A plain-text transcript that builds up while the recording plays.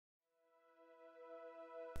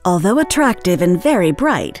Although attractive and very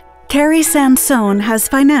bright, Carrie Sansone has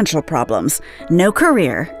financial problems, no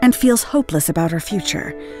career, and feels hopeless about her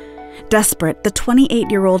future. Desperate, the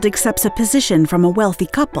 28-year-old accepts a position from a wealthy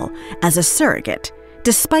couple as a surrogate,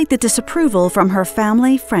 despite the disapproval from her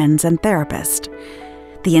family, friends, and therapist.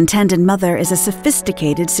 The intended mother is a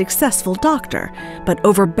sophisticated, successful doctor, but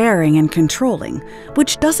overbearing and controlling,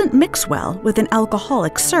 which doesn't mix well with an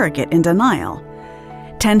alcoholic surrogate in denial.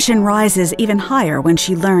 Tension rises even higher when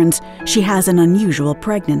she learns she has an unusual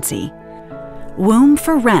pregnancy. Womb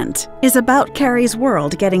for Rent is about Carrie's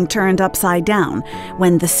world getting turned upside down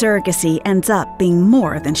when the surrogacy ends up being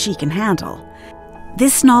more than she can handle.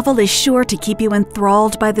 This novel is sure to keep you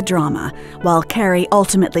enthralled by the drama, while Carrie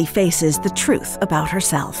ultimately faces the truth about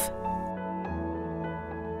herself.